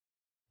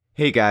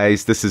Hey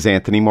guys, this is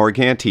Anthony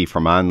Morganti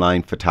from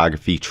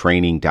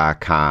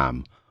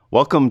OnlinePhotographyTraining.com.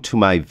 Welcome to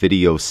my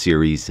video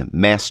series,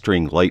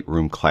 Mastering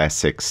Lightroom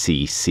Classic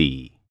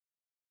CC.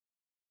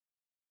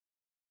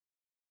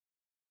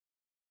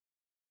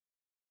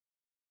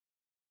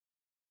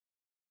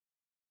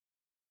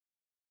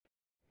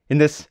 In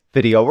this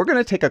video, we're going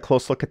to take a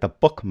close look at the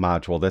book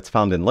module that's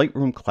found in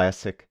Lightroom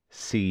Classic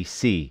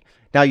CC.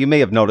 Now, you may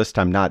have noticed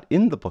I'm not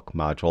in the book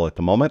module at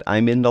the moment.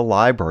 I'm in the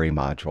library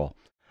module.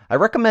 I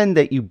recommend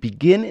that you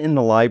begin in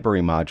the library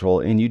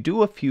module and you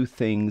do a few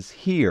things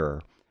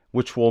here,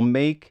 which will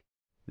make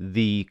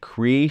the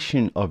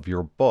creation of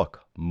your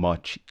book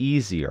much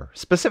easier.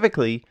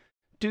 Specifically,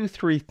 do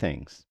three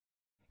things.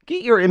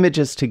 Get your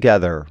images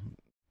together,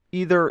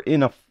 either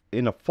in a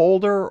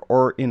folder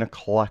or in a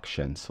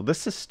collection. So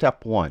this is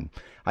step one.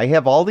 I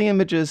have all the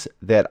images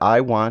that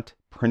I want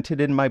printed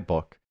in my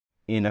book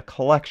in a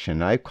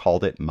collection. I've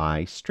called it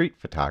My Street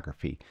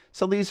Photography.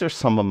 So these are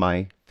some of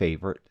my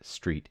favorite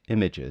street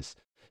images.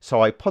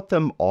 So I put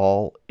them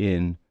all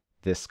in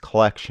this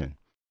collection.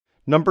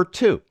 Number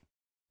two,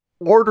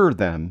 order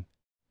them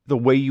the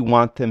way you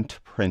want them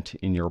to print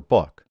in your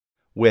book,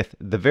 with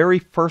the very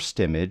first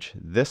image,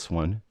 this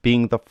one,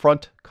 being the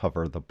front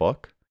cover of the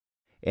book,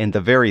 and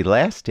the very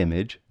last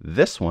image,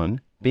 this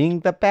one, being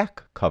the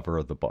back cover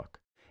of the book.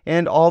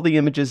 And all the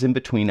images in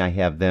between, I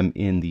have them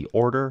in the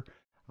order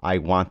I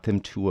want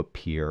them to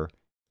appear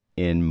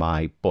in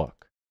my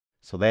book.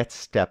 So that's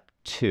step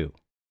two.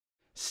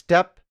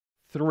 Step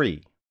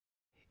three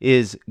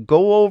is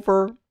go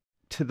over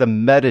to the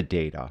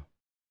metadata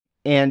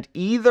and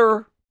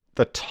either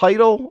the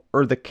title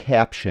or the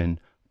caption,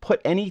 put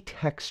any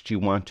text you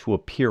want to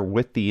appear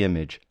with the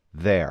image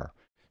there.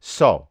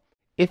 So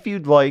if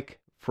you'd like,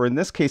 for in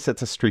this case,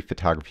 it's a street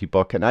photography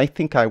book, and I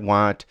think I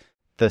want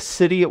the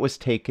city it was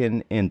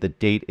taken and the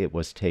date it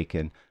was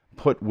taken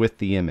put with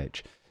the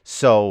image.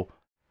 So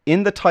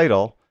in the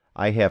title,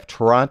 I have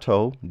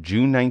Toronto,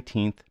 June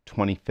 19th,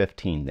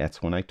 2015.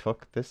 That's when I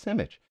took this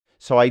image.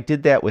 So I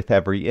did that with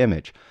every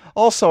image.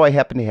 Also, I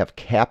happen to have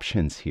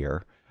captions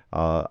here.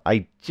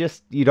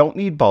 You don't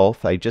need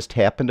both. I just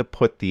happen to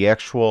put the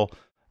actual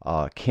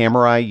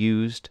camera I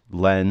used,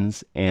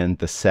 lens, and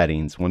the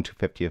settings,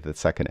 1/250th of a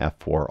second,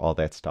 f4, all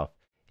that stuff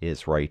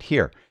is right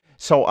here.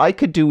 So I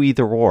could do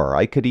either or.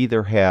 I could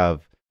either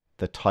have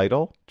the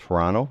title,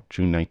 Toronto,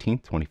 June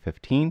 19th,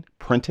 2015,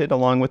 printed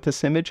along with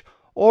this image,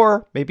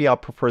 or maybe I'll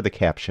prefer the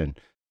caption,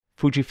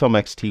 Fujifilm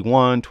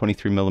X-T1,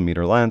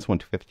 23mm lens,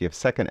 1/250th of a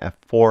second,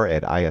 f4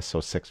 at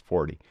ISO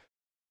 640.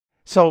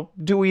 So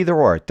do either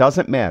or. It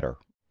doesn't matter.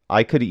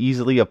 I could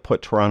easily have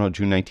put Toronto,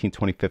 June 19,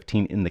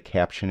 2015 in the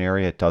caption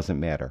area. It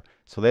doesn't matter.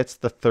 So that's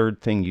the third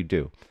thing you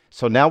do.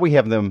 So now we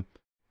have them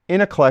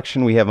in a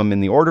collection. We have them in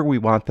the order we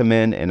want them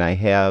in, and I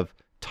have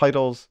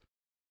titles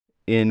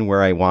in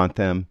where I want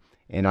them,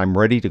 and I'm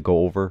ready to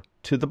go over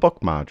to the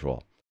book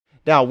module.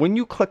 Now, when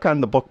you click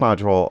on the book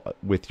module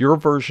with your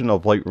version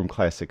of Lightroom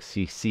Classic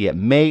CC, it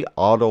may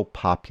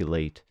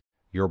auto-populate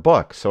your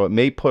book. So it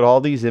may put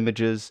all these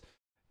images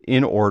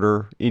in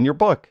order in your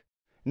book.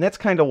 And that's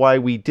kind of why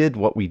we did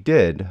what we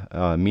did,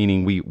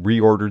 meaning we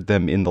reordered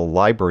them in the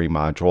library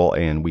module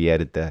and we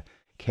added the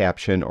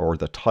caption or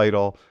the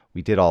title.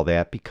 We did all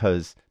that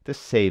because this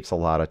saves a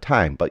lot of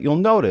time. But you'll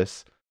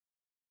notice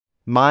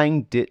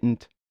mine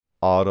didn't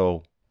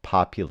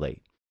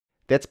auto-populate.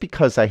 That's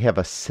because I have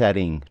a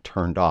setting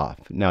turned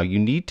off. Now you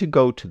need to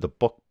go to the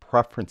book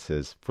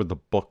preferences for the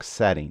book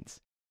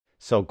settings.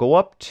 So go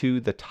up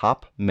to the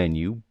top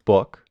menu,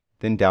 book,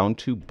 then down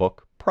to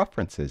book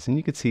preferences, and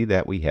you can see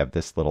that we have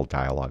this little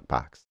dialog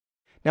box.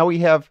 Now we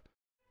have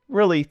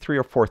really 3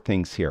 or 4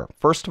 things here.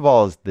 First of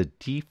all is the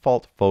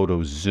default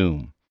photo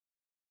zoom.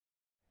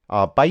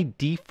 By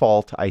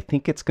default, I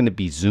think it's going to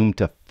be zoom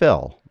to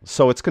fill.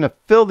 So it's going to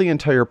fill the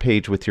entire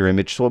page with your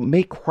image, so it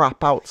may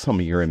crop out some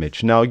of your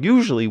image. Now,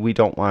 usually we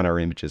don't want our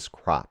images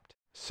cropped,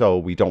 so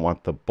we don't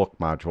want the book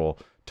module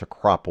to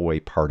crop away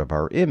part of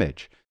our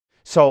image.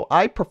 So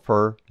I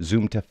prefer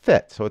zoom to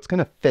fit, so it's going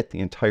to fit the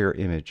entire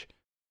image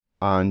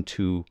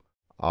onto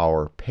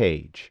our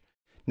page.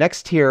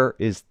 Next here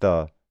is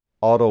the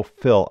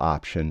autofill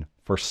option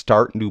for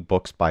start new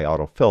books by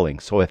autofilling.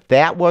 So if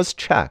that was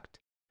checked,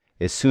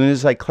 as soon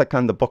as I click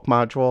on the book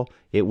module,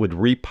 it would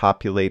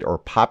repopulate or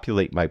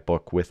populate my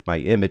book with my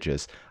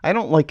images. I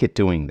don't like it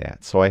doing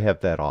that, so I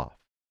have that off.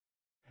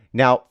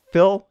 Now,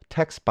 fill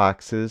text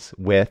boxes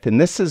with,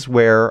 and this is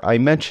where I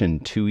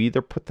mentioned to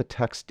either put the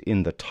text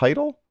in the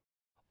title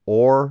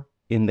or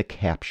in the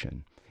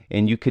caption.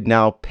 And you could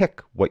now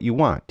pick what you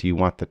want. Do you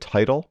want the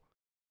title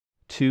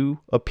to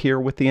appear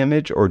with the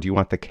image, or do you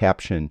want the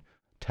caption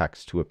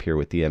text to appear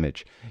with the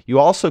image? You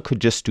also could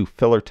just do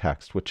filler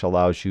text, which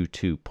allows you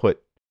to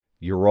put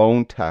your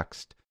own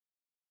text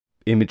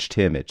image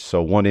to image.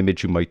 So one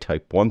image you might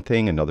type one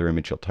thing, another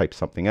image you'll type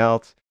something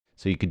else.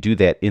 So you could do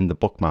that in the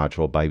book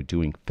module by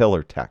doing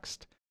filler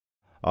text.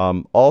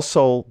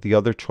 Also, the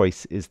other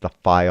choice is the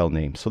file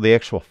name. So the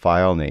actual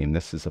file name,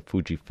 this is a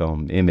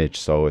Fujifilm image,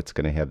 so it's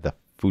going to have the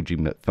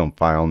Fujifilm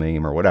file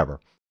name or whatever.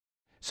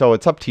 So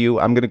it's up to you.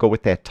 I'm going to go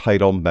with that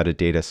title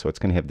metadata, so it's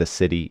going to have the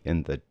city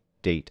and the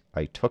date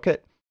I took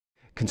it.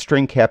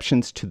 Constrain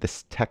captions to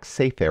this text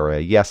safe area.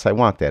 Yes, I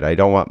want that. I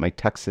don't want my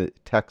text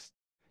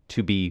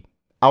to be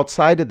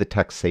outside of the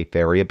text safe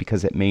area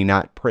because it may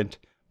not print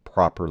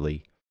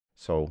properly.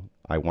 So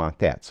I want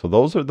that. So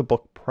those are the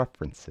book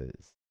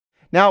preferences.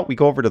 Now we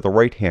go over to the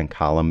right-hand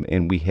column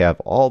and we have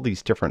all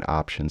these different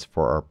options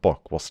for our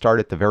book. We'll start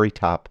at the very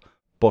top,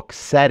 book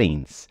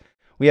settings.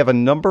 We have a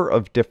number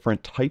of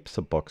different types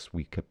of books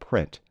we could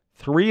print.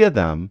 3 of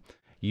them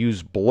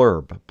use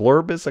Blurb.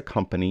 Blurb is a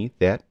company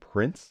that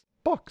prints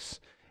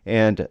books,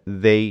 and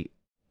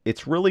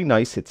it's really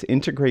nice. It's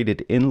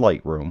integrated in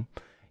Lightroom.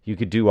 You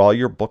could do all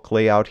your book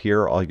layout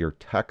here, all your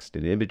text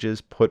and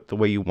images, put the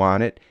way you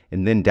want it,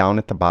 and then down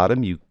at the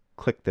bottom you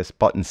click this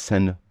button,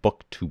 Send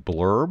Book to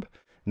Blurb,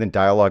 and then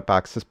dialog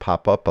boxes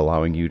pop up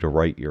allowing you to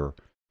write your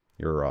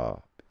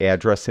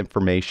address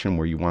information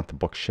where you want the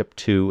book shipped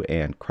to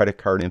and credit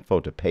card info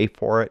to pay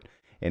for it.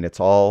 And it's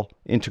all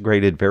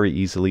integrated very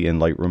easily in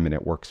Lightroom, and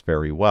it works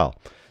very well.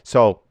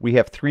 So we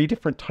have 3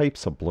 different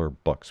types of Blurb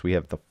books. We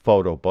have the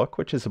photo book,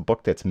 which is a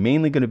book that's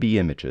mainly going to be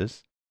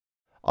images.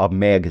 A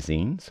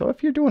magazine. So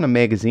if you're doing a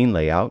magazine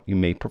layout, you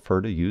may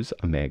prefer to use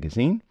a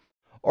magazine.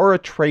 Or a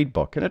trade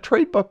book. And a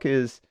trade book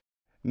is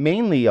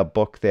mainly a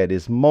book that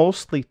is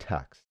mostly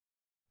text,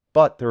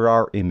 but there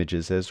are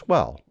images as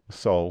well.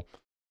 So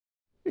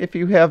if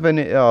you have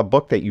a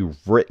book that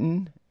you've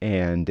written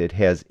and it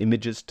has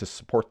images to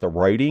support the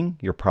writing,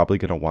 you're probably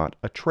going to want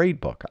a trade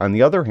book. On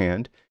the other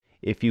hand,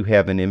 if you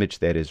have an image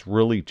that is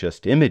really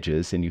just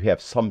images and you have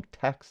some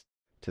text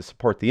to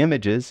support the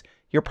images,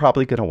 you're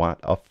probably going to want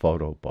a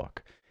photo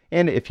book.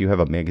 And if you have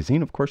a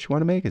magazine, of course, you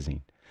want a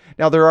magazine.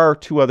 Now, there are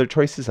 2 other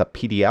choices, a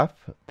PDF.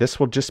 This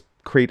will just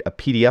create a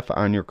PDF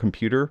on your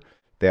computer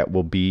that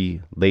will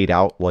be laid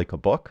out like a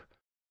book,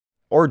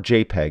 or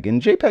JPEG.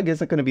 And JPEG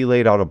isn't going to be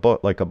laid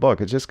out like a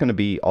book. It's just going to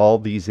be all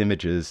these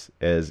images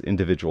as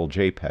individual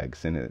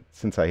JPEGs. And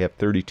since I have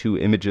 32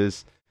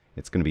 images,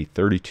 it's going to be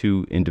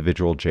 32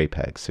 individual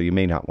JPEGs. So you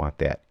may not want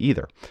that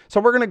either.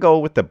 So we're going to go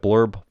with the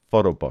Blurb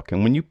photo book.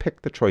 And when you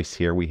pick the choice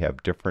here, we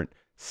have different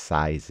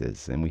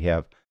sizes. And we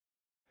have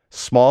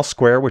small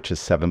square, which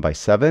is 7 by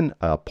 7,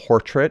 a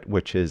portrait,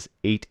 which is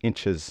 8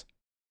 inches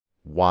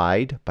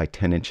wide by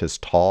 10 inches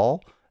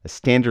tall, a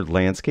standard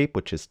landscape,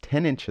 which is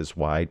 10 inches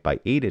wide by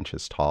 8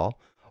 inches tall,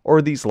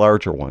 or these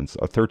larger ones,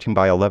 a 13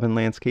 by 11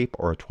 landscape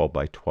or a 12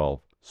 by 12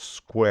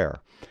 square.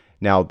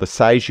 Now, the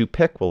size you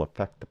pick will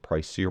affect the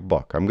price of your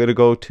book. I'm going to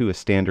go to a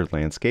standard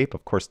landscape.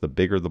 Of course, the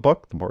bigger the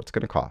book, the more it's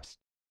going to cost.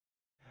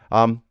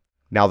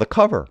 Now, the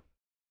cover.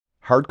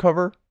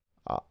 Hardcover,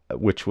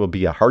 which will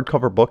be a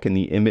hardcover book,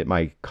 and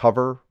my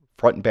cover,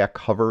 front and back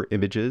cover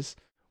images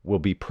will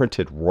be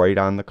printed right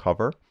on the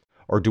cover.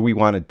 Or do we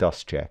want a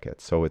dust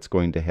jacket? So it's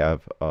going to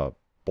have a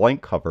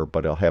blank cover,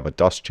 but it'll have a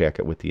dust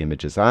jacket with the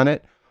images on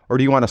it. Or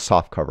do you want a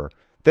soft cover?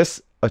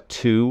 This, a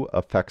 2,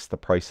 affects the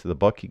price of the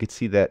book. You can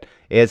see that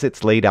as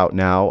it's laid out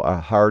now,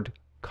 a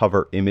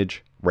hardcover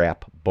image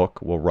wrap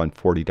book will run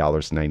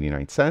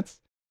 $40.99.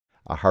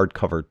 A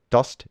hardcover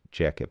dust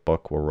jacket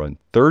book will run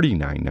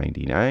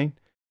 $39.99.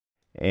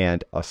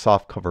 And a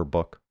softcover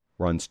book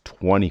runs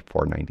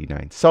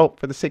 $24.99. So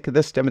for the sake of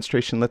this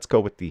demonstration, let's go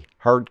with the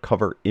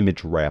hardcover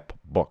image wrap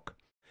book.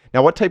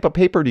 Now, what type of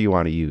paper do you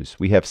want to use?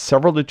 We have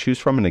several to choose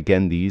from, and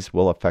again, these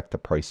will affect the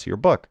price of your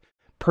book.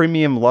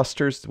 Premium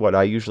lusters, what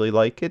I usually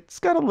like. It's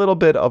got a little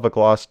bit of a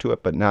gloss to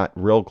it, but not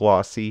real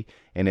glossy,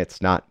 and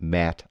it's not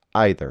matte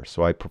either.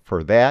 So I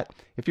prefer that.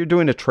 If you're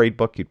doing a trade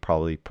book, you'd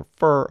probably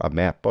prefer a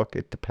matte book.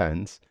 It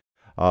depends.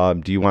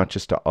 Do you want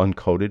just an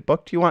uncoated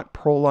book? Do you want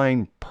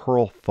Proline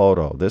Pearl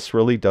Photo? This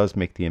really does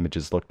make the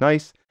images look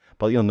nice,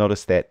 but you'll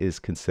notice that is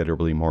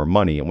considerably more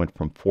money. It went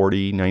from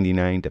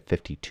 $40.99 to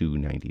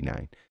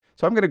 $52.99.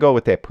 So I'm going to go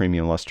with that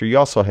premium luster. You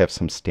also have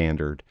some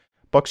standard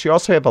books. You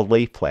also have a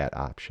lay flat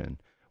option,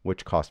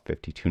 which costs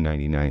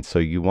 $52.99. So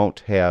you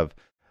won't have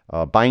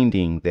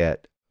binding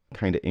that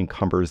kind of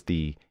encumbers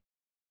the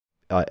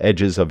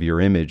edges of your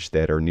image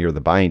that are near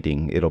the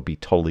binding. It'll be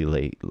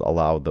totally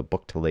allow the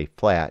book to lay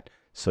flat,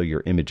 so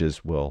your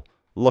images will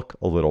look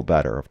a little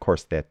better. Of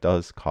course, that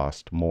does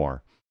cost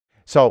more.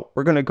 So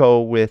we're going to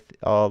go with,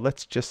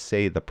 let's just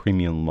say the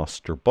premium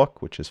luster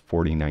book, which is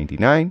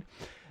 $40.99.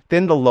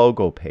 Then the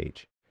logo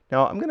page.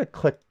 Now I'm going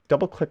to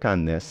double click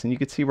on this, and you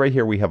can see right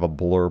here we have a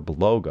Blurb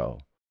logo.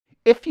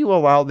 If you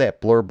allow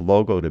that Blurb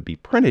logo to be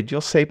printed,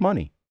 you'll save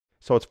money.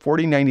 So it's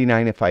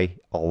 $40.99 if I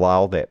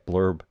allow that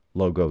Blurb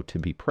logo to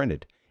be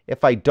printed.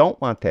 If I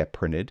don't want that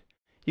printed,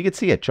 you can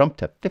see it jumped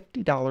to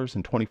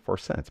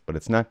 $50.24, but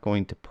it's not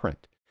going to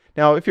print.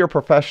 Now, if you're a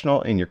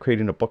professional and you're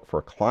creating a book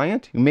for a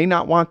client, you may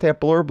not want that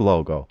Blurb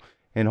logo.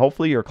 And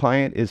hopefully your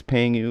client is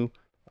paying you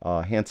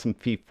a handsome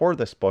fee for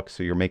this book,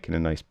 so you're making a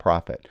nice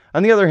profit.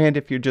 On the other hand,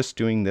 if you're just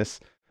doing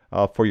this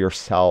for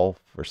yourself,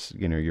 or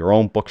your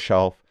own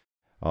bookshelf,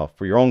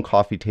 for your own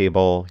coffee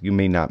table, you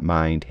may not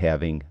mind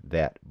having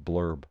that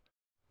Blurb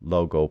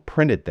logo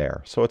printed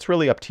there. So it's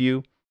really up to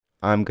you.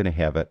 I'm going to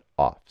have it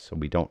off, so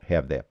we don't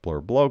have that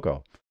Blurb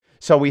logo.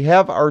 So we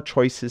have our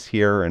choices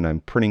here, and I'm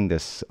printing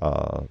this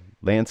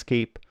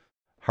landscape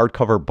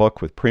hardcover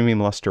book with premium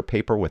luster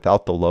paper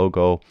without the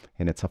logo,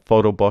 and it's a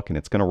photo book, and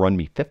it's going to run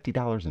me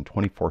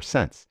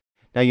 $50.24.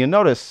 Now you'll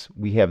notice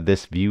we have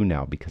this view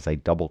now because I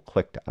double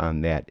clicked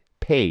on that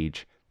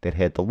page that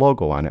had the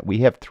logo on it. We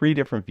have three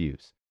different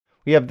views.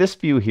 We have this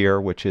view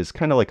here, which is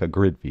kind of like a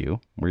grid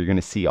view, where you're going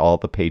to see all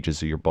the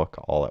pages of your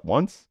book all at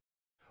once.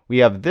 We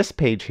have this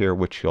page here,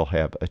 which you'll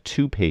have a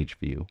two-page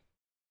view,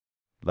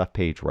 left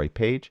page, right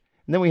page,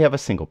 and then we have a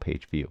single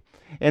page view.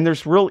 And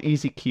there's real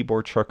easy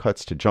keyboard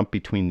shortcuts to jump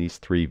between these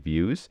three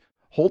views.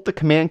 Hold the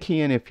Command key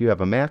in if you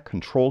have a Mac,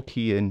 Control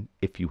key in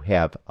if you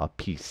have a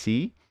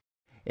PC.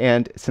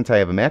 And since I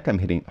have a Mac, I'm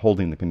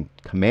holding the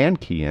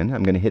Command key in.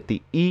 I'm going to hit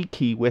the E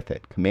key with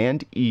it.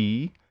 Command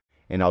E,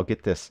 and I'll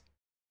get this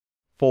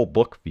full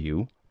book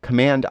view.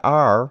 Command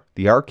R,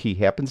 the R key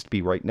happens to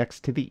be right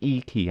next to the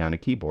E key on a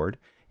keyboard,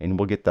 and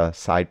we'll get the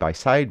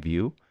side-by-side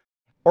view.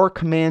 Or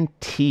Command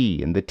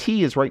T, and the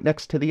T is right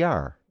next to the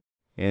R,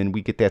 and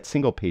we get that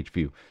single page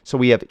view. So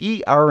we have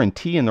E, R, and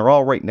T, and they're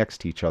all right next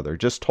to each other.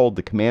 Just hold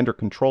the Command or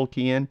Control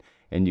key in,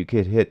 and you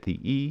could hit the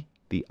E,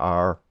 the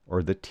R,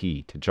 or the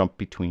T to jump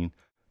between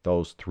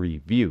those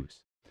three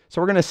views.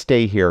 So we're going to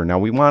stay here. Now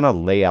we want to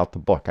lay out the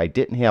book. I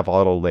didn't have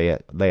auto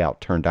layout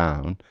turned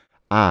on,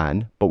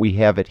 but we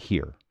have it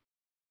here.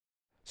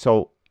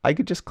 So I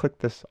could just click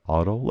this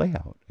auto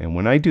layout, and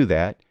when I do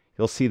that,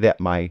 you'll see that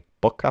my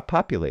book got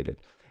populated.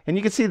 And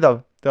you can see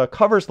the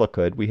covers look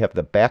good. We have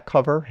the back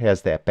cover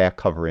has that back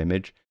cover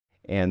image,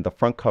 and the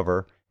front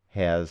cover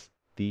has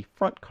the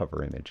front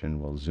cover image. And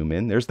we'll zoom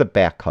in. There's the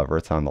back cover.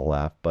 It's on the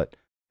left, but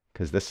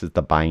because this is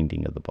the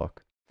binding of the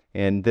book.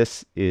 And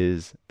this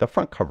is the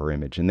front cover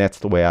image, and that's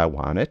the way I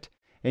want it.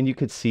 And you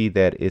could see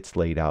that it's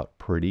laid out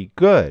pretty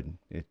good.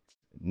 It's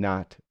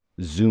not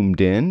zoomed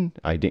in.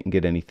 I didn't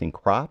get anything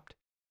cropped.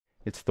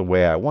 It's the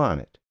way I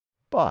want it.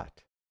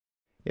 But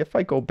if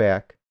I go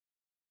back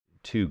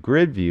to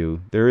grid view,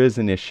 there is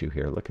an issue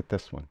here. Look at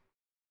this one.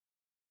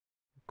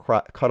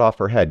 Cut off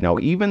her head. Now,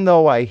 even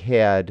though I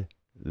had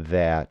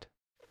that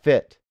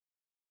fit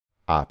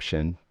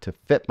option to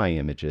fit my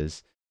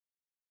images,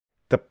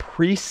 the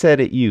preset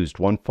it used,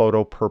 one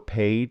photo per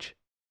page,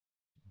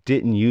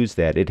 didn't use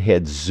that. It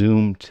had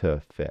zoom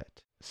to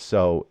fit.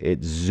 So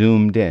it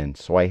zoomed in.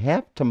 So I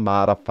have to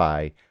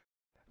modify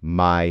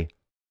my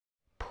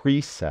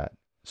preset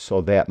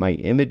so that my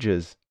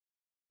images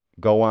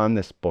go on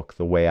this book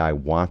the way I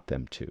want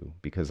them to,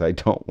 because I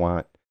don't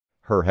want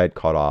her head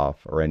cut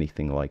off or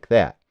anything like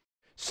that.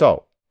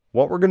 So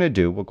what we're going to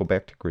do, we'll go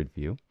back to grid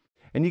view,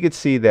 and you can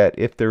see that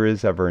if there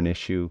is ever an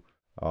issue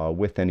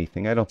with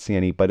anything, I don't see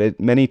any, but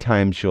many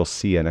times you'll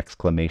see an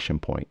exclamation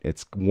point.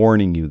 It's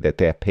warning you that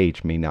that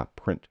page may not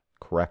print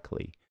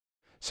correctly.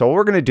 So what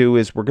we're going to do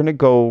is we're going to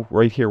go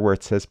right here where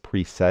it says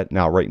preset.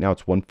 Now, right now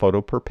it's one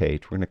photo per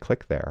page. We're going to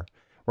click there.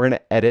 We're going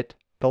to edit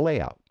the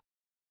layout.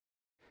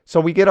 So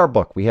we get our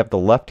book. We have the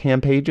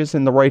left-hand pages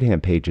and the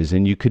right-hand pages,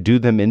 and you could do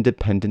them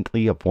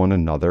independently of one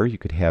another. You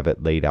could have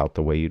it laid out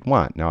the way you'd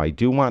want. Now, I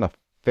do want a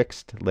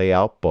fixed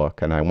layout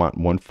book, and I want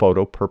one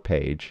photo per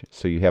page.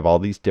 So you have all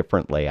these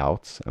different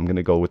layouts. I'm going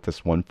to go with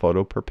this one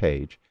photo per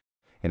page,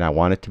 and I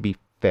want it to be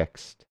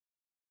fixed.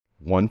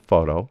 One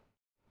photo.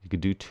 You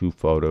could do two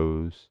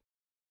photos.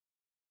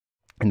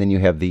 And then you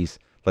have these,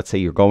 let's say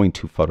you're going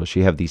two photos.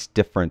 You have these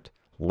different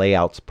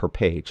layouts per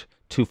page.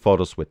 Two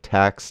photos with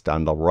text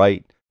on the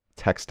right,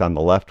 text on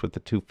the left with the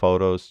two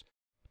photos,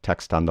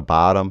 text on the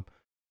bottom,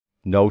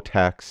 no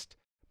text,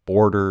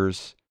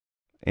 borders,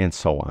 and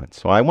so on.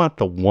 So I want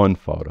the one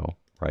photo,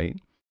 right?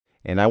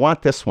 And I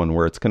want this one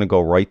where it's going to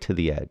go right to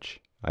the edge.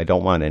 I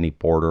don't want any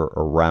border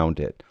around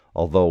it,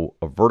 although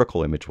a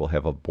vertical image will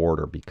have a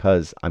border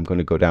because I'm going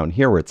to go down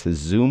here where it says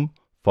zoom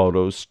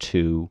photos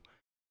to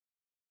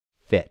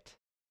fit.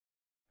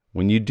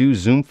 When you do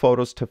zoom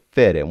photos to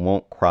fit, it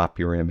won't crop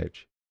your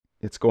image.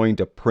 It's going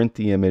to print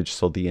the image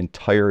so the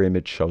entire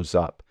image shows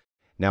up.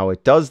 Now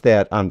it does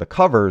that on the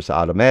covers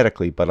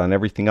automatically, but on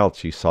everything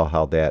else, you saw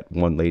how that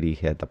one lady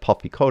had the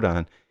puffy coat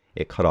on,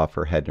 it cut off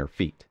her head and her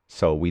feet.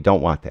 So we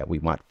don't want that. We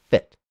want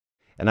fit.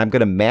 And I'm going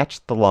to match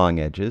the long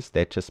edges.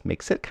 That just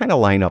makes it kind of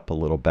line up a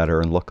little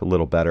better and look a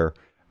little better,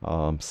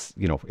 as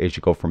you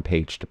go from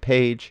page to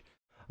page.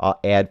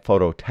 Add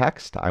photo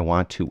text. I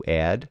want to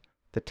add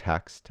the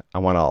text. I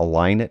want to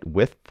align it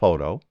with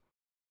photo.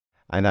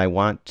 And I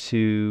want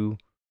to,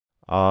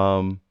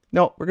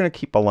 no, we're going to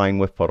keep align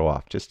with photo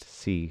off just to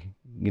see,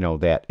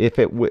 that if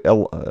it,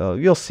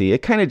 you'll see,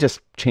 it kind of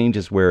just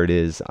changes where it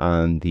is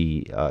on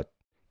the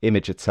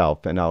image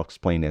itself, and I'll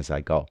explain as I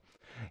go.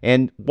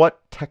 And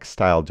what text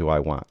style do I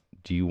want?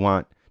 Do you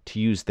want to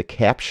use the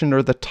caption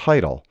or the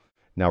title?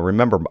 Now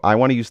remember, I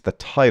want to use the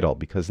title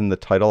because in the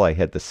title I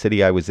had the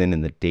city I was in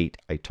and the date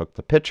I took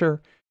the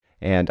picture,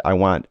 and I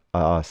want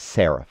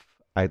serif.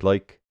 I'd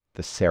like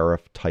the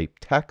serif type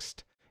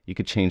text. You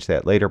could change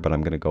that later, but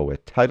I'm going to go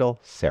with title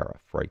serif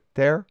right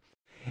there.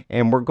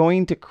 And we're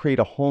going to create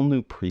a whole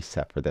new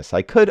preset for this.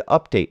 I could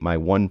update my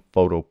one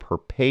photo per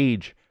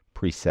page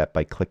preset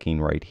by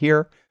clicking right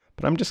here,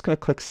 but I'm just going to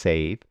click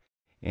save.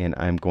 and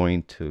I'm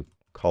going to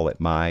call it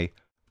my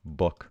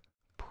book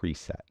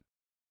preset.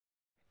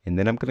 And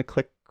then I'm going to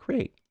click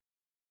create.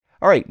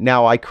 All right,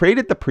 now I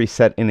created the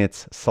preset and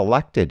it's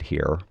selected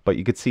here, but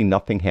you can see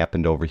nothing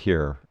happened over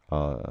here.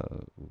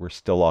 We're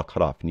still all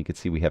cut off, and you can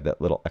see we have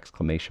that little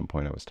exclamation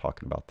point I was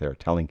talking about there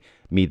telling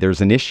me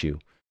there's an issue.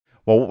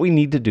 Well, what we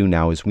need to do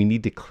now is we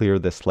need to clear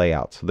this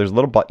layout. So there's a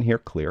little button here,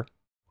 clear.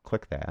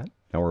 Click that.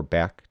 Now we're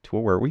back to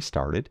where we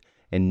started,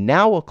 and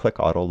now we'll click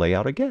auto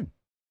layout again.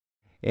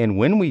 And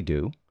when we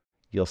do,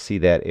 you'll see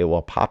that it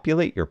will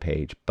populate your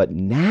page, but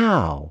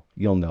now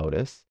you'll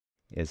notice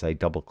as I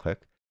double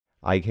click,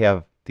 I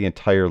have the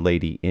entire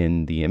lady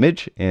in the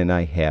image, and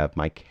I have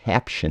my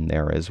caption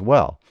there as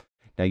well.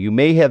 Now you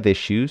may have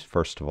issues,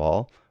 first of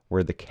all,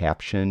 where the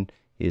caption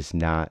is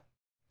not,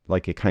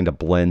 like it kind of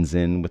blends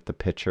in with the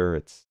picture.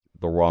 It's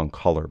the wrong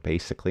color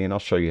basically, and I'll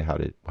show you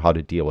how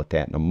to deal with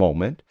that in a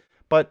moment.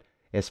 But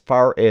as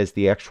far as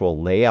the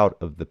actual layout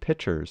of the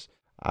pictures,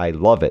 I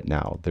love it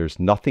now. There's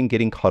nothing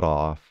getting cut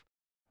off.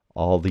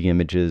 All the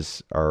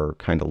images are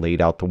kind of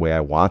laid out the way I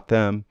want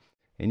them,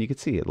 and you can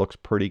see it looks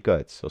pretty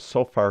good.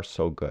 So far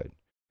so good.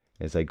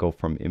 As I go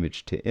from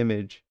image to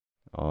image,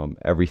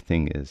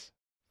 everything is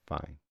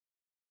fine.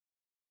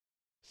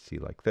 See,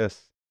 like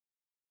this.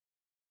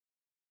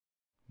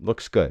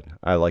 Looks good.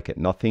 I like it.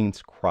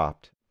 Nothing's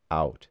cropped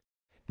out.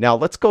 Now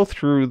let's go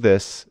through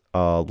this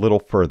a little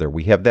further.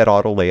 We have that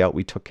auto layout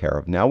we took care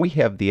of. Now we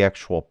have the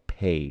actual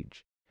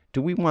page.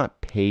 Do we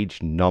want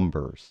page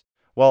numbers?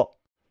 Well,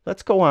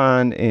 let's go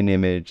on an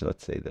image.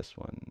 Let's say this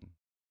one.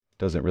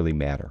 Doesn't really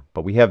matter,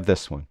 but we have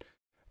this one.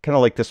 Kind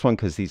of like this one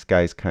because these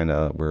guys kind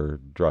of were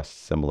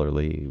dressed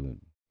similarly.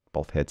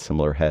 Both had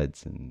similar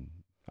heads, and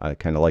I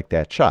kind of like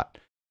that shot.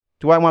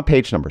 Do I want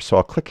page numbers? So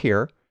I'll click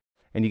here,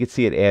 and you can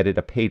see it added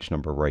a page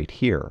number right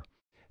here.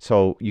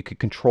 So you could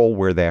control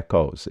where that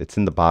goes. It's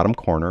in the bottom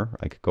corner.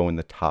 I could go in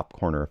the top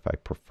corner if I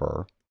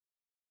prefer.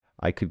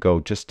 I could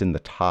go just in the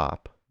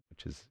top,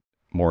 which is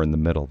more in the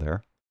middle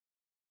there.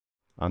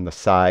 On the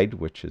side,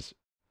 which is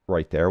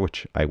right there,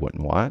 which I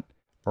wouldn't want.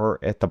 Or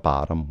at the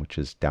bottom, which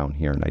is down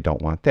here, and I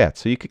don't want that.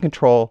 So you can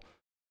control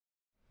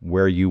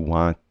where you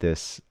want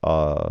this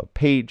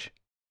page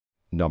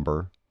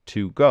number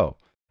to go.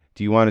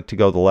 Do you want it to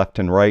go the left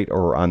and right,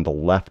 or on the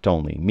left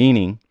only?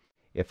 Meaning,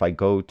 if I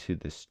go to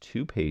this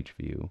 2-page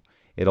view,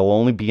 it'll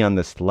only be on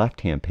this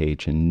left-hand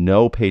page, and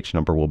no page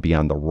number will be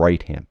on the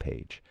right-hand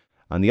page.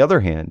 On the other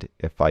hand,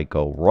 if I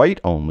go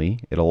right only,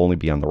 it'll only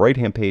be on the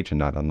right-hand page and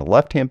not on the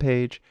left-hand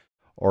page,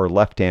 or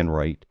left and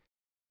right,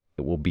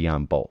 it will be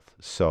on both.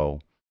 So,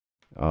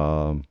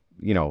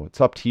 you know, it's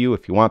up to you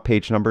if you want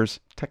page numbers.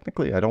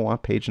 Technically, I don't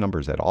want page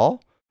numbers at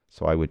all,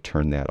 so I would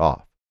turn that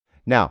off.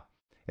 Now,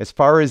 as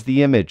far as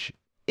the image,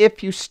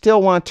 if you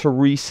still want to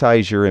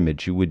resize your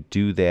image, you would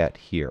do that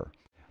here.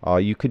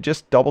 You could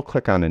just double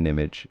click on an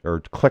image,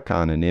 or click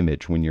on an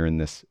image when you're in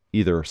this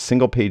either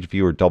single page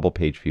view or double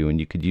page view, and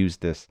you could use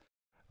this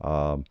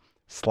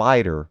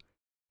slider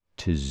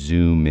to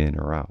zoom in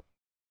or out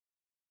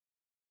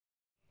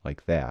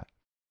like that.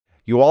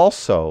 You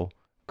also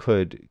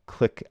could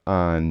click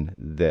on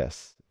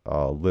this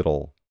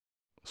little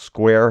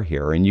square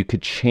here, and you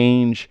could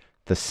change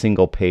the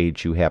single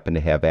page you happen to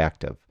have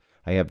active.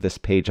 I have this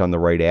page on the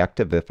right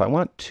active. If I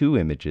want 2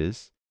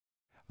 images,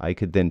 I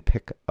could then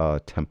pick a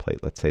template,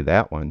 let's say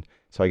that one.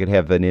 So I could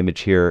have an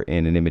image here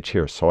and an image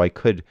here. So I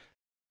could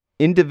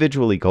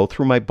individually go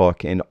through my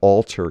book and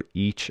alter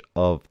each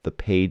of the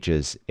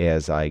pages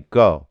as I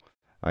go.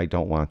 I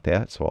don't want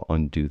that, so I'll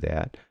undo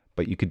that.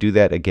 But you could do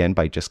that again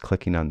by just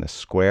clicking on the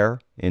square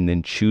and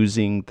then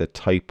choosing the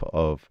type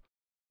of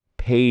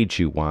page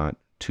you want,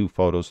 2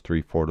 photos,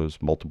 3 photos,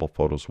 multiple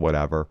photos,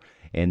 whatever.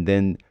 And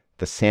then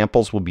the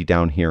samples will be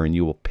down here, and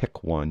you will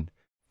pick one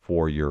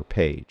for your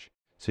page.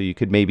 So you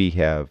could maybe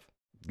have,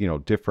 you know,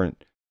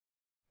 different,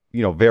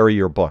 you know, vary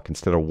your book.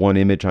 Instead of 1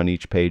 image on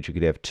each page, you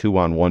could have 2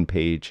 on one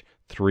page,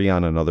 3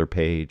 on another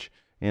page,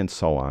 and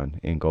so on,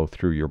 and go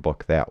through your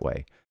book that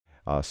way.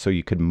 So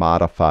you could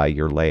modify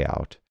your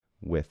layout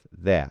with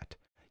that.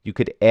 You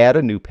could add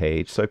a new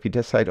page. So if you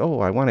decide, oh,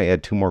 I want to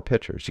add 2 more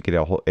pictures, you could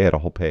add a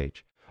whole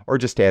page, or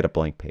just add a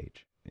blank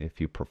page if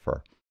you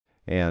prefer.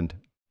 And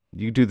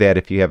you do that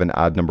if you have an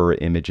odd number of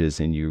images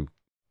and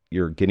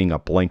you're getting a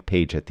blank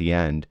page at the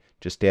end.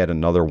 Just add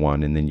another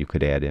one, and then you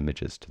could add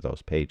images to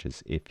those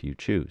pages if you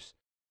choose.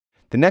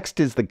 The next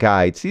is the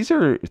guides. These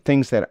are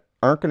things that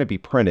aren't going to be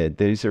printed.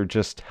 These are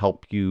just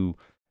help you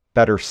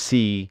better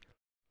see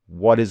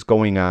what is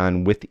going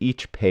on with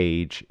each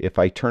page. If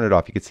I turn it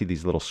off, you can see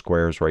these little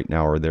squares right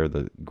now, or they're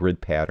the grid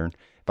pattern.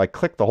 If I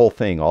click the whole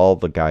thing, all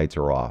the guides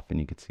are off, and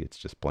you can see it's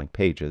just blank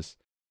pages.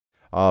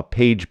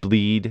 Page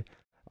bleed.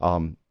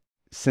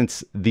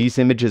 Since these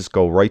images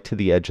go right to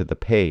the edge of the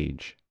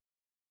page,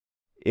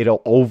 it'll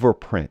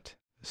overprint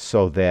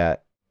so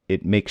that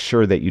it makes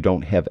sure that you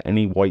don't have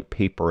any white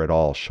paper at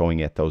all showing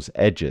at those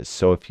edges.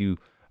 So if you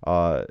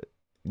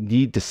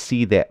need to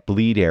see that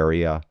bleed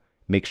area,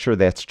 make sure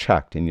that's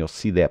checked, and you'll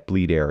see that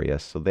bleed area.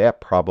 So that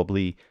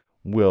probably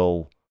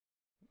will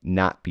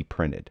not be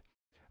printed.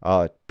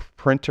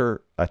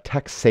 printer, a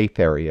text safe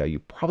area. You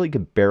probably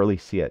could barely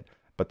see it,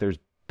 but there's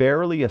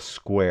barely a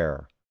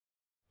square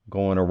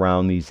going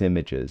around these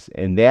images.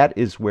 And that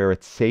is where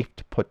it's safe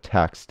to put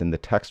text, and the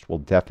text will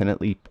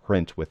definitely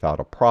print without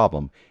a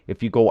problem.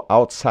 If you go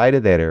outside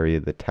of that area,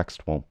 the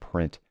text won't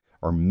print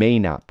or may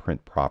not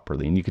print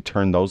properly. And you could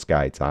turn those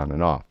guides on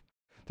and off.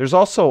 There's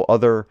also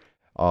other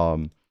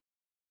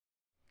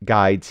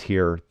guides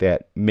here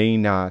that may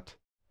not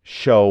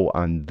show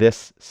on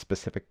this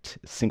specific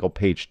single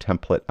page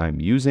template I'm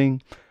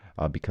using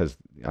because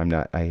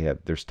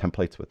there's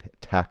templates with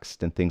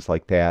text and things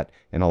like that,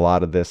 and a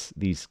lot of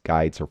these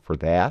guides are for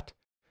that.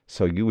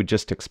 So you would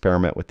just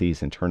experiment with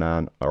these and turn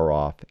on or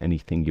off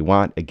anything you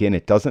want. Again,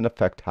 it doesn't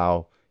affect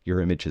how your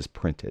image is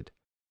printed.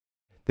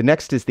 The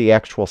next is the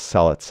actual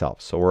cell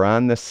itself. So we're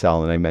on this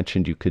cell, and I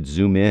mentioned you could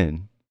zoom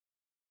in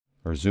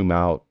or zoom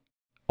out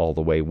all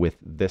the way with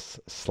this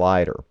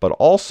slider. But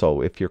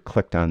also, if you're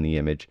clicked on the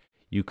image,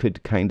 you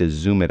could kind of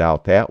zoom it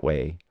out that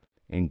way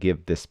and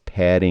give this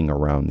padding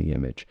around the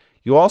image.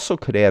 You also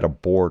could add a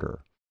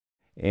border,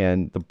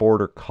 and the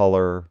border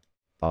color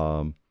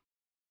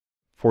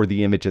for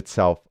the image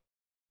itself,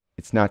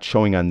 it's not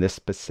showing on this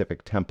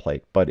specific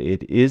template, but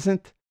it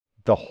isn't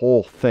the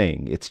whole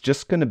thing. It's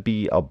just going to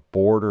be a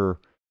border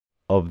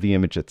of the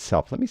image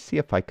itself. Let me see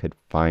if I could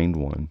find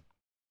one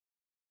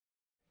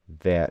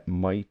that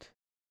might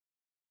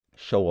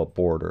show a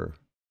border.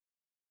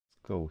 Let's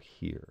go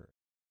here.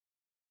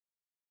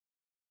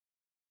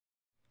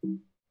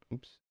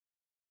 Oops.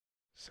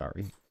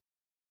 Sorry. See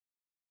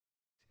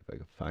if I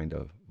can find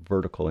a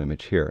vertical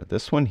image here.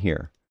 This one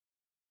here.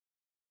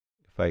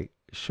 If I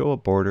show a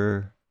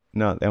border,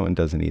 no, that one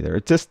doesn't either.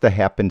 It just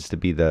happens to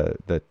be the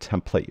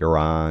template you're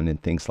on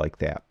and things like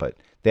that. But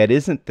that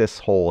isn't this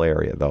whole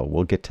area, though.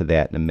 We'll get to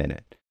that in a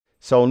minute.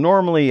 So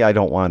normally I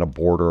don't want a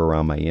border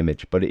around my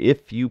image, but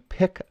if you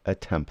pick a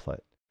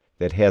template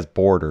that has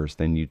borders,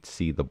 then you'd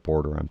see the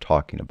border I'm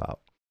talking about.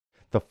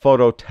 The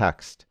photo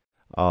text,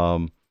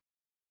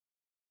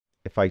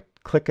 if I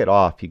click it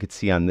off, you could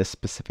see on this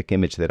specific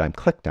image that I'm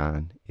clicked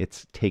on,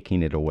 it's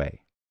taking it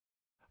away.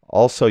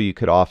 Also, you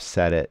could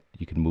offset it.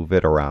 You can move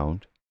it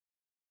around.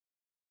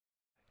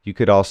 You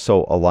could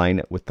also align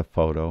it with the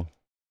photo.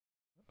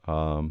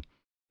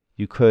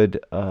 You could,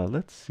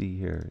 let's see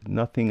here,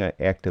 nothing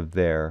active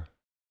there.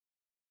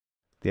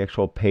 The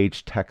actual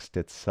page text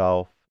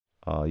itself,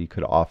 you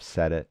could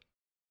offset it.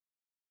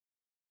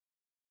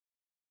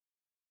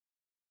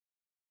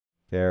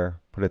 There,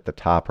 put it at the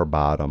top or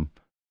bottom,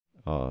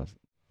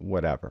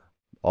 whatever.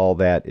 All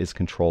that is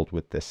controlled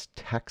with this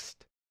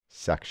text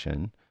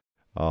section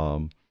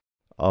of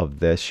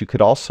this. You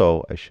could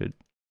also, I should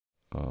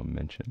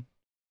mention,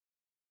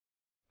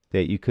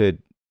 that you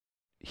could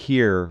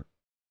here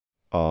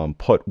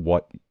put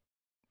what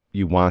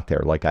you want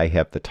there. Like I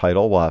have the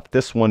title. Well, if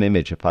this one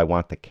image, if I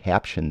want the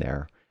caption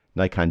there,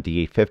 Nikon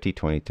D850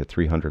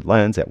 20-300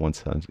 lens at 1,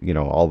 you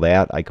know, all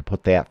that, I could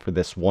put that for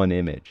this one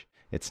image.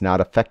 It's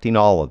not affecting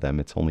all of them.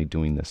 It's only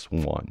doing this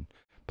one.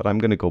 But I'm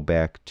going to go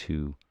back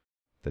to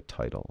the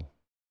title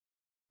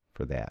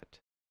for that.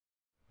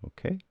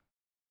 Okay.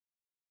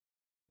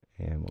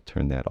 And we'll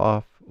turn that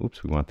off.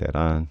 Oops, we want that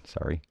on.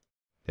 Sorry.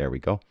 There we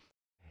go.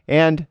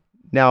 And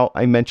now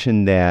I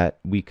mentioned that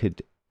we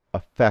could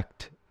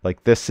affect,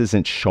 like this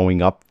isn't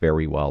showing up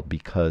very well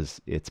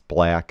because it's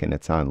black and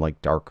it's on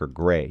like darker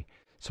gray.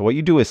 So what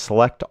you do is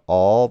select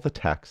all the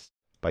text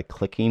by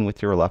clicking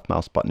with your left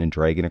mouse button and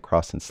dragging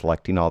across and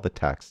selecting all the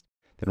text.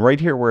 Then right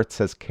here where it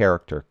says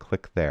character,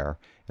 click there.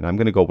 And I'm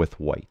going to go with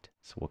white.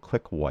 So we'll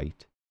click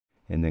white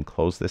and then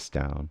close this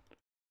down.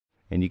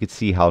 And you can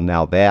see how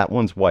now that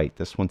one's white,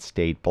 this one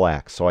stayed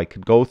black. So I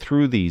could go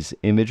through these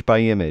image by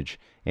image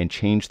and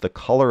change the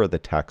color of the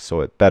text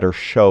so it better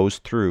shows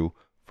through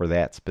for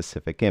that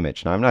specific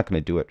image. Now I'm not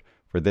going to do it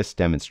for this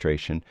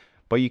demonstration,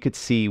 but you could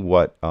see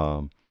what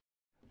I'm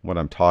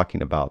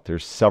talking about.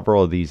 There's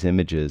several of these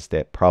images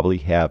that probably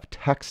have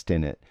text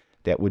in it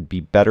that would be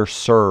better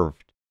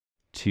served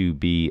to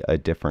be a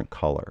different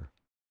color.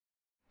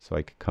 So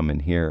I could come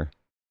in here,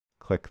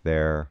 click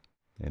there,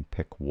 and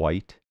pick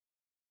white.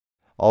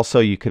 Also,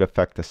 you could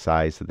affect the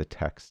size of the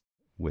text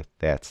with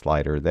that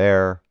slider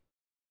there.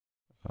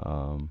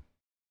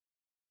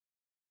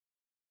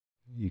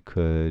 You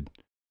could,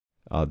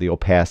 the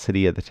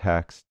opacity of the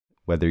text,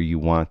 whether you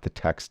want the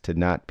text to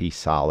not be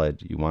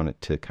solid, you want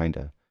it to kind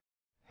of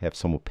have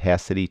some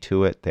opacity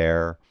to it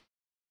there.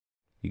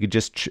 You could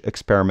just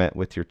experiment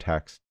with your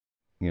text,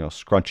 you know,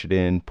 scrunch it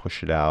in,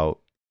 push it out,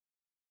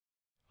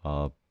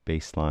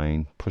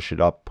 baseline, push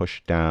it up, push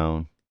it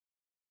down.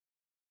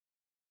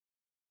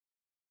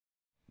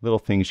 Little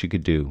things you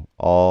could do,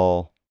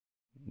 all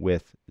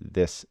with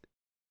this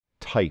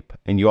type.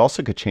 And you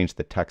also could change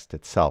the text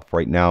itself.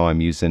 Right now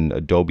I'm using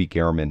Adobe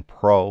Garaman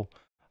Pro.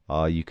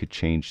 You could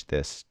change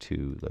this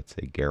to, let's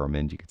say,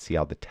 Garaman. You can see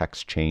how the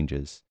text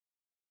changes.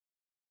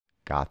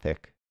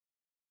 Gothic.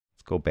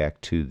 Let's go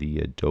back to the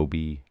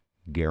Adobe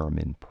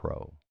Garaman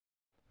Pro.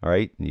 All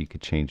right, and you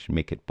could change,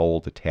 make it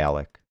bold,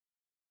 italic.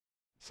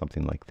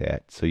 something like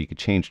that. So you could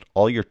change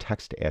all your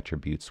text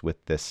attributes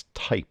with this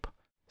type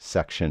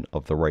section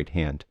of the right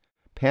hand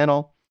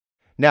panel.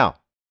 Now,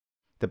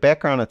 the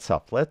background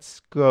itself, let's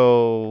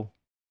go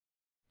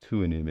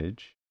to an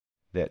image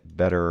that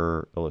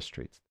better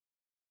illustrates.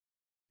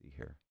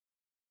 Here.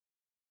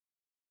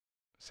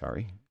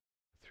 Sorry,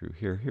 through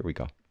here. Here we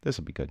go. This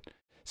will be good.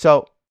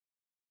 So,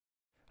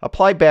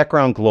 apply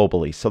background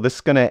globally. So this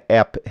is going to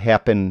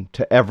happen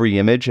to every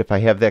image. If I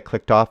have that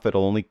clicked off,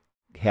 it'll only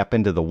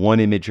happen to the one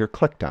image you're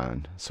clicked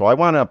on. So I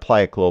want to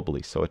apply it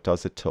globally, so it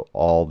does it to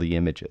all the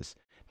images.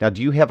 Now,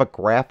 do you have a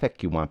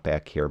graphic you want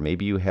back here?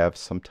 Maybe you have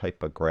some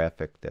type of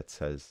graphic that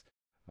says,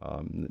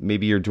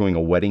 maybe you're doing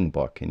a wedding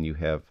book and you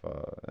have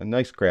a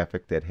nice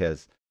graphic that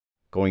has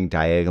going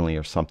diagonally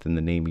or something,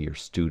 the name of your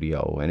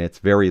studio, and it's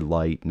very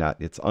light,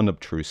 it's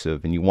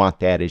unobtrusive, and you want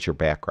that as your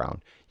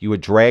background. You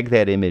would drag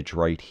that image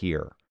right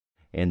here,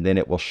 and then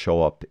it will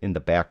show up in the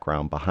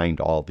background behind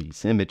all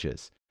these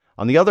images.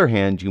 On the other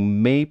hand, you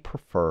may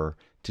prefer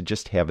to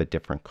just have a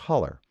different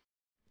color,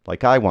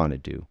 like I want to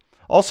do.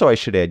 Also, I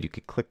should add, you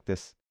could click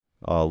this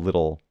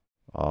little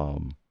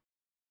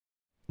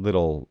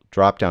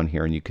drop down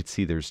here, and you could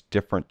see there's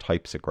different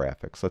types of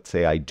graphics. Let's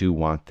say I do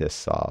want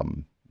this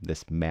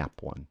this map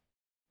one,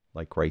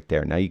 like right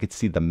there. Now you can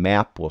see the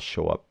map will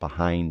show up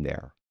behind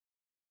there,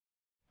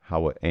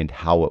 how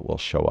it will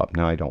show up.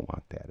 Now I don't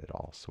want that at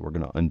all, so we're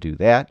going to undo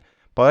that.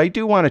 But I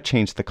do want to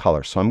change the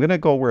color, so I'm going to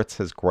go where it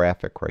says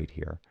graphic right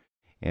here,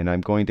 and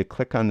I'm going to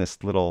click on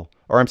this little,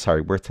 or I'm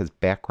sorry, where it says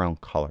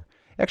background color.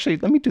 Actually,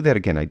 let me do that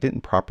again. I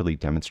didn't properly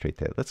demonstrate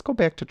that. Let's go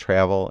back to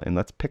travel and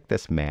let's pick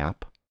this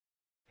map.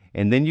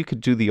 And then you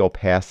could do the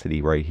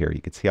opacity right here.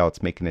 You can see how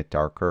it's making it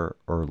darker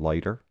or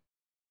lighter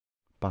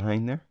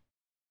behind there.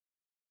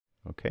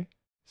 Okay,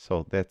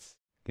 so that's,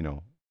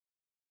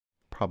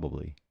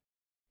 probably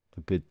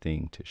a good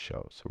thing to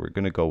show. So we're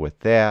going to go with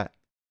that,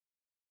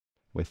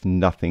 with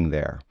nothing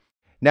there.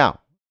 Now,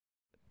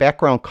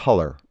 background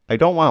color. I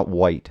don't want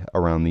white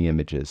around the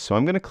images, so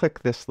I'm going to click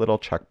this little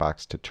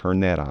checkbox to turn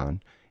that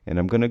on, and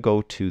I'm going to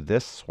go to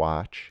this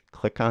swatch,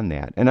 click on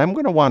that, and I'm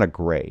going to want a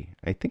gray.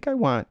 I think I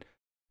want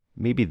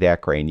maybe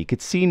that gray, and you can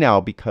see now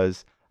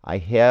because I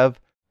have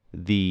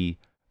the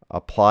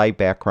apply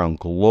background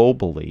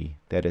globally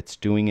that it's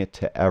doing it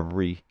to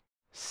every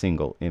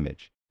single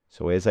image.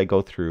 So as I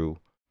go through,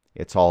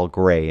 it's all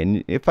gray.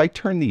 And if I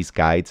turn these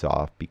guides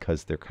off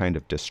because they're kind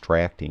of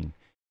distracting,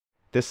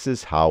 this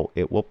is how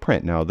it will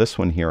print. Now this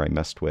one here I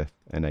messed with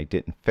and I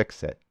didn't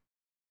fix it.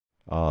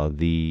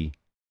 The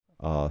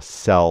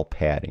cell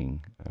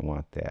padding, I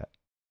want that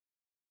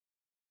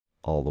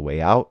all the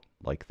way out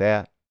like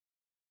that.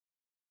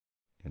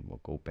 And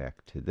we'll go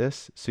back to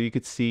this. So you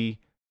could see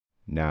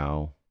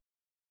now,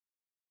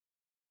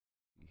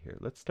 here,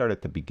 let's start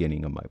at the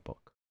beginning of my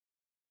book.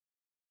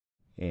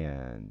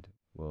 And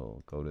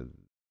we'll go to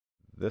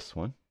this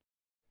one.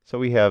 So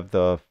we have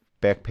the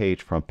back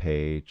page, front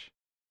page.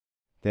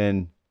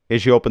 Then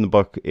as you open the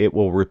book, it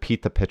will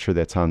repeat the picture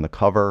that's on the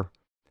cover.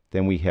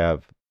 Then we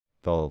have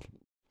the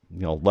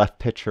left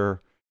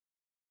picture,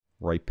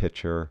 right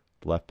picture,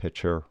 left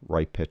picture,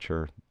 right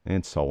picture,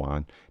 and so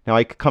on. Now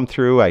I could come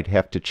through, I'd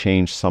have to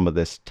change some of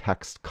this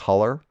text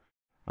color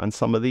on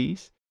some of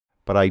these,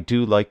 but I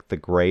do like the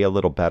gray a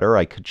little better.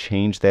 I could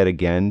change that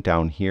again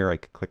down here. I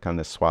could click on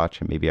this swatch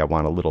and maybe I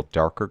want a little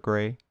darker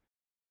gray,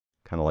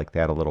 kind of like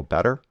that a little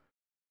better.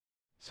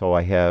 So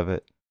I have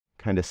it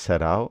kind of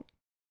set out.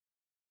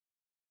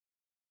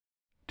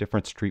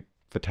 Different street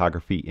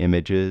photography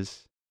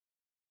images.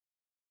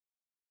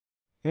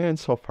 And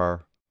so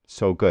far,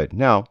 so good.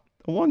 Now,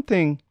 one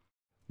thing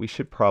we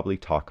should probably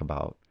talk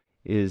about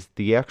is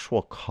the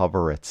actual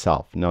cover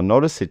itself. Now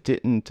notice it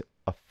didn't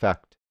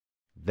affect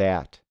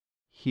that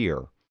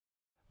here.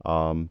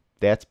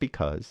 That's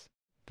because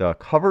the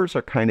covers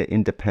are kind of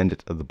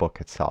independent of the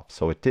book itself,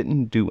 so it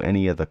didn't do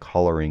any of the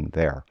coloring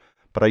there.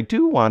 But I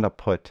do want to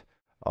put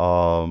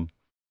a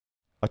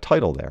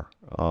title there.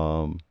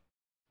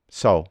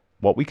 So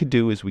what we could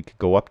do is we could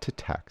go up to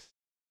text,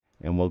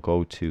 and we'll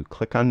go to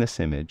click on this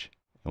image,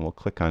 and we'll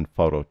click on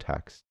photo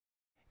text.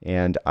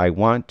 And I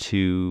want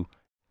to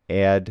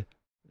add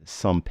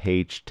some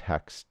page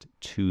text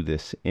to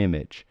this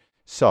image.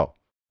 So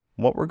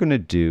what we're going to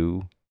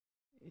do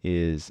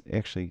is,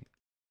 actually,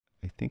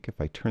 I think if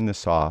I turn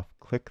this off,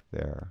 click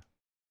there,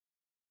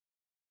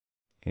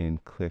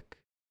 and click,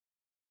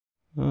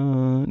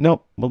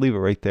 nope, we'll leave it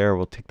right there.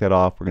 We'll take that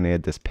off. We're going to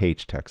add this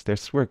page text.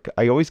 That's where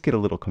I always get a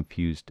little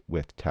confused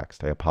with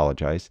text. I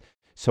apologize.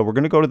 So we're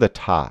going to go to the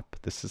top.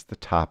 This is the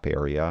top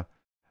area.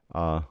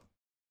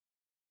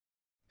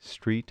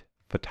 Street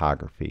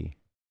photography.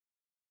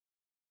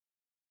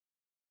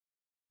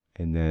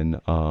 And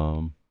then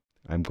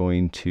I'm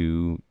going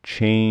to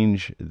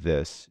change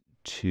this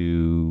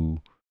to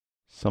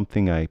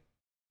something I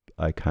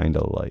kind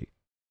of like.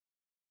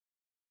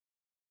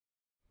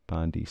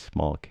 Bondi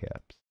small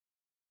caps.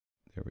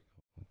 There we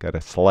go. Got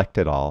to select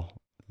it all.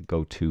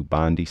 Go to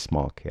Bondi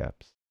small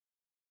caps.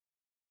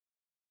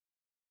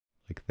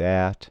 Like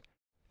that.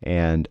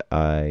 and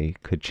I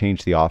could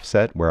change the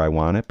offset where I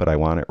want it, but I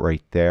want it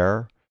right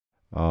there.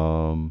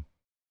 And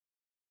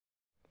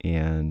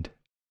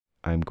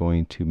I'm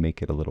going to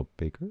make it a little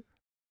bigger,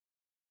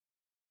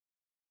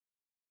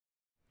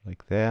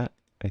 like that.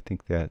 I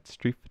think that's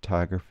street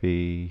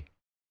photography.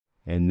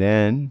 And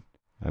then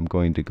I'm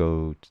going to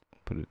go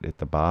put it at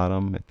the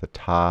bottom, at the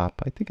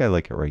top. I think I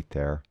like it right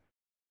there.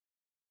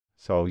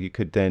 So you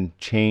could then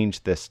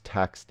change this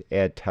text,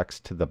 add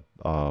text to the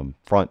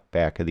front,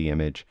 back of the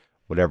image,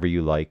 whatever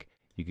you like.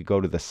 You could go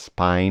to the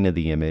spine of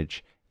the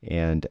image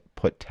and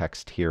put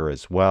text here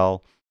as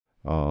well.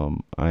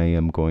 I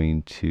am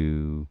going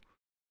to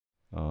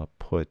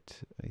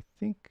put, I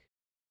think,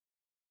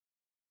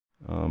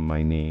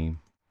 my name.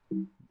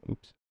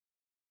 Oops.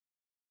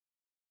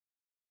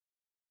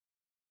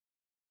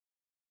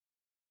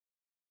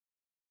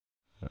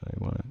 I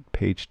want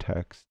page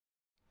text,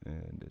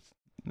 and it's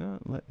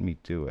not letting me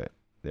do it.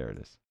 There it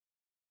is.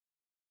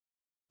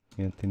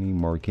 Anthony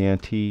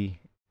Morganti,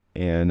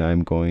 and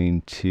I'm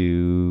going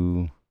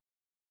to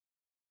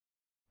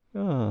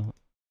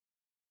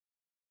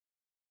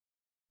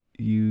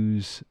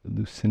use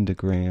Lucinda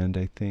Grand,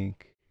 I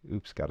think.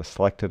 Oops, got to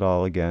select it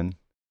all again.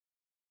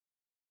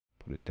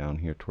 Put it down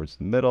here towards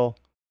the middle.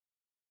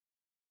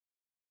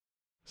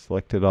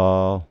 Select it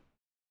all.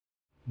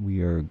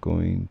 We are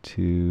going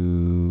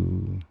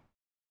to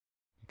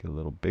make it a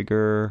little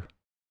bigger.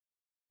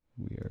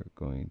 We are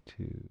going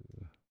to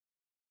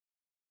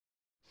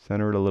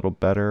center it a little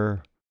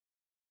better.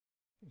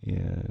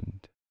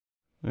 And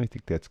I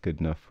think that's good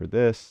enough for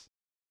this.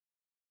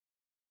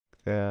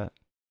 Like that.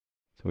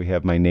 So we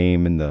have my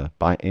name in the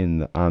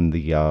on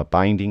the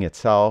binding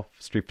itself,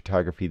 street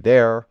photography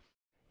there.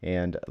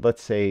 And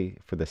let's say,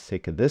 for the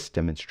sake of this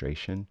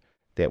demonstration,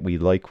 that we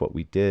like what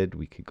we did.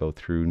 We could go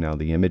through now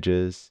the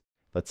images.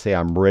 Let's say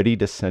I'm ready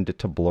to send it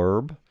to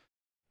Blurb.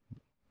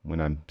 When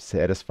I'm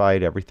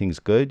satisfied everything's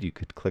good, you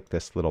could click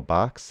this little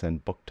box,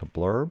 send book to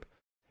Blurb.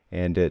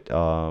 And it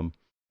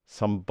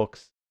some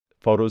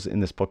photos in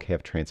this book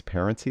have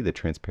transparency. The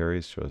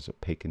transparency shows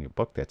opaque in your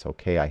book. That's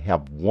okay. I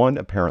have one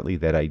apparently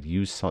that I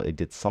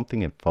did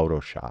something in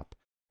Photoshop.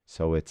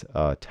 So it's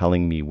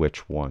telling me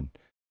which one.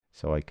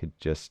 So I could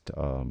just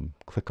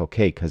click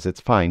OK, because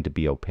it's fine to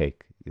be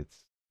opaque.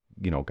 It's,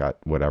 got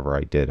whatever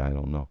I did. I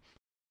don't know,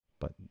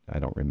 but I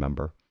don't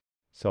remember.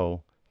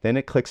 So then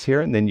it clicks here,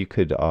 and then you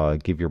could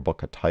give your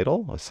book a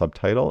title, a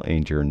subtitle,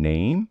 and your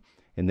name,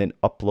 and then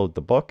upload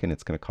the book, and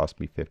it's going to cost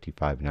me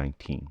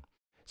 $55.19.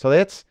 So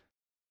that's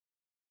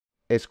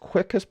as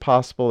quick as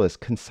possible, as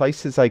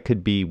concise as I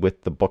could be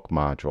with the book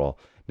module.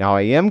 Now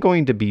I am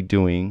going to be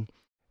doing,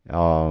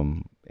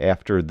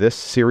 after this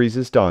series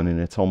is done, and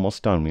it's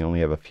almost done, we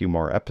only have a few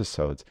more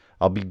episodes,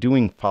 I'll be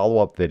doing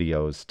follow-up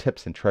videos,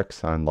 tips and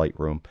tricks on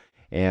Lightroom,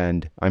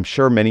 and I'm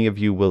sure many of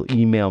you will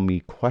email me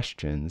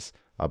questions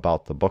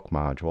about the book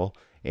module,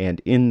 and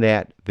in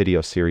that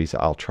video series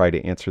I'll try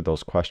to answer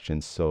those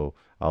questions, so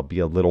I'll be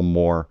a little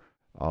more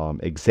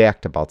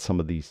exact about some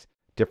of these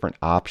different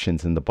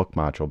options in the book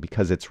module,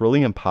 because it's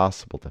really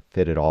impossible to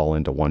fit it all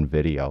into one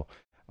video.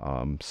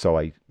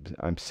 So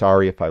I'm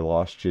sorry if I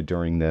lost you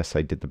during this.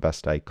 I did the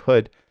best I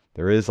could.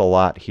 There is a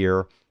lot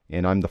here,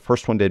 and I'm the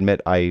first one to admit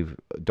I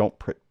don't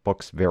print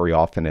books very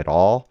often at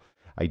all.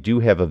 I do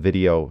have a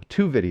video,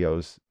 2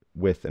 videos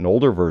with an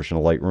older version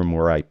of Lightroom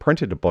where I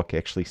printed a book,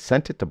 actually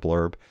sent it to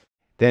Blurb,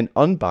 then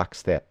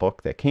unboxed that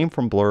book that came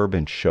from Blurb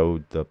and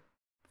showed the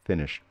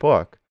finished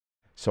book.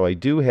 So I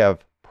do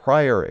have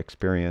prior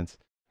experience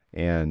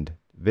and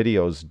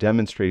videos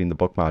demonstrating the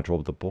book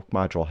module. The book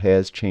module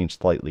has changed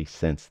slightly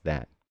since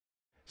then.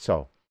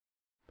 So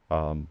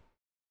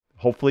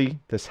hopefully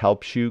this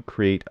helps you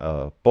create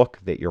a book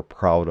that you're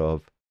proud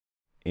of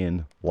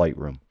in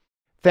Lightroom.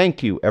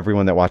 Thank you,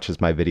 everyone that watches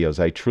my videos.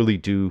 I truly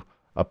do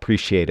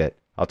appreciate it.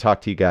 I'll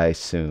talk to you guys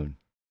soon.